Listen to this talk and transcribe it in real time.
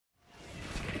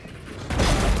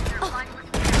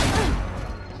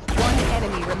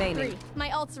remaining.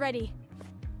 My ult's ready.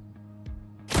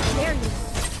 There you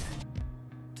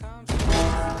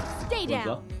stay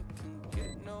down.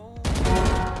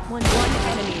 One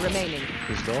enemy remaining.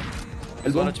 He's low.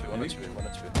 One HP.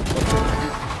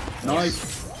 Nice.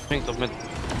 Think of mid.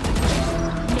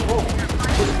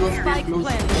 Spike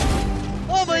planted.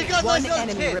 Oh my god, One my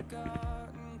enemy.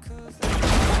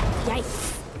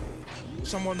 Yikes.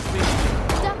 Someone's big.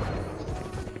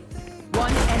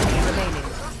 One enemy remaining.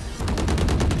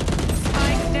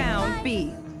 Spike down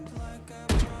B.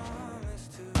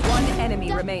 One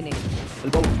enemy remaining.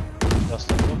 Elbow.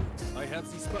 Just elbow. I have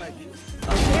the spike.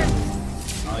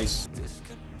 Nice.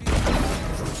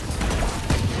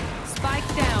 Spike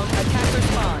down. Attacker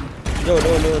spawn. No.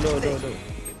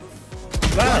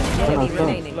 One enemy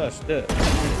remaining. Flash there.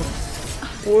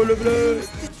 Oh le bleu.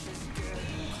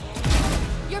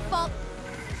 Your fault.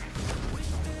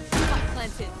 Spike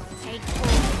planted. Take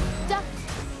hold. Duck.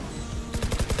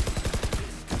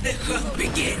 The hunt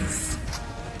begins.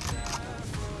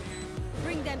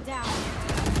 Bring them down.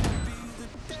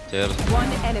 Stairs.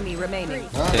 One enemy remaining.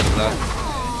 Stairs last.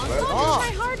 Aww,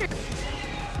 try harder.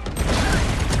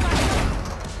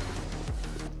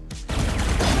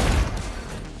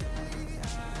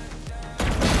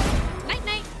 Night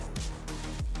night.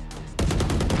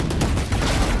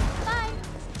 Bye.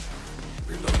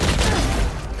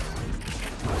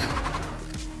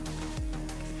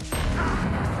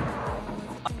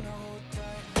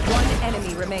 One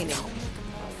enemy remaining.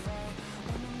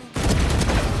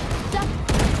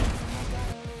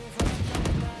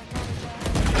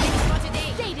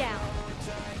 Stay down.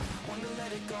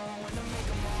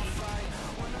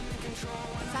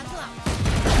 Satchel out.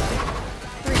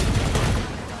 3.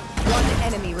 One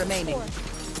enemy remaining. 4.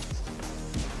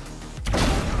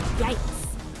 Yikes.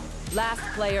 Last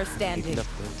player standing.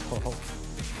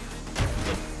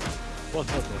 What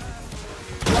happened?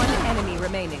 One enemy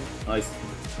remaining. Nice.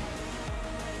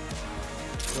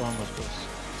 One was close.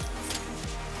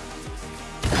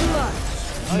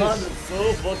 Man, it's so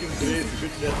fucking great.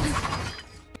 Good job.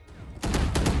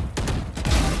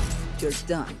 You're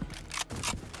done.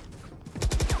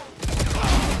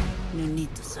 No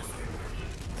need to suffer.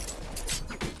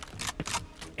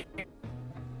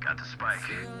 Got the spike.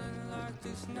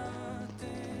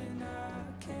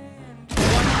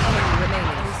 One enemy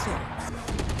remaining.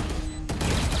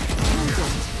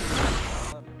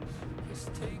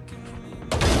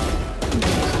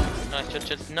 Nice,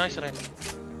 chill. Nice, Reyna.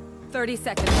 30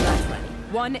 seconds left.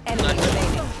 One enemy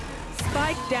remaining.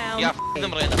 Spike down. Yeah,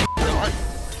 them, Reyna. Them on.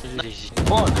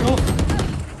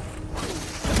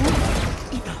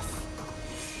 Enough.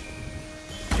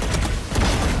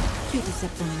 You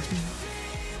disappoint me.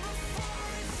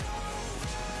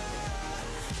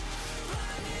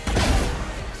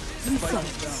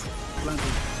 Results.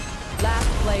 Last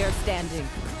player standing.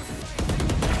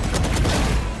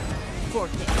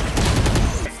 4K.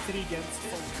 3 against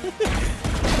 4.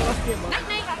 Night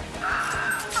night.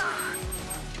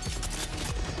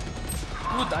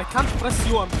 Dude, I can't press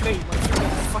you and play. My finger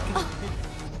is fucking.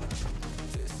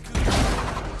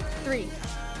 3.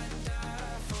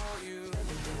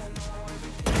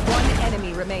 One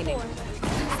enemy remaining.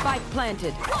 Spike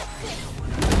planted.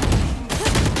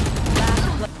 Last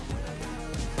player.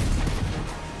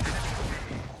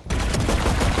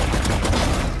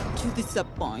 You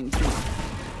disappoint me.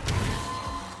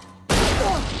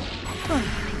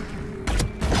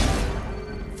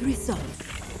 Three souls.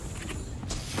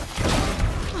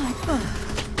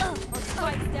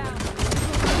 Spike down.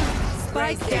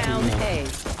 Spike down A.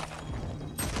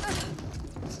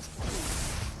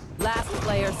 Last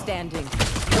player standing.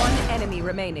 One enemy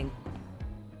remaining.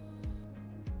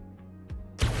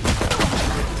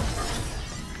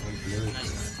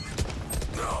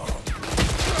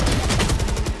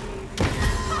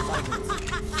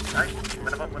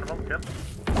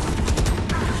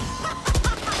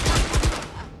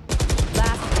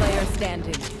 Last player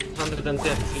standing.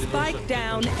 110. Spike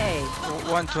down A.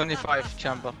 125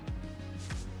 chamber.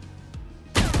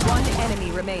 One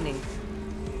enemy remaining.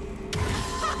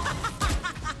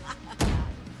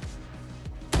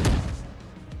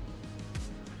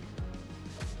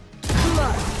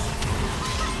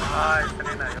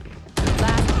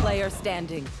 Last player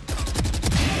standing.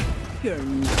 You're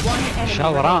not. One enemy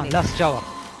Shower, remaining. last shower.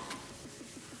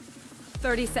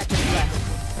 30 seconds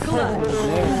left. Clutch.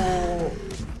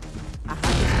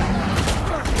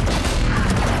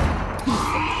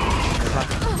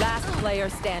 Last player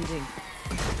standing.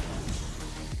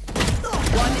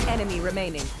 One enemy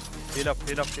remaining. Heal up.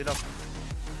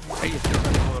 Hey,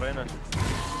 Reyna.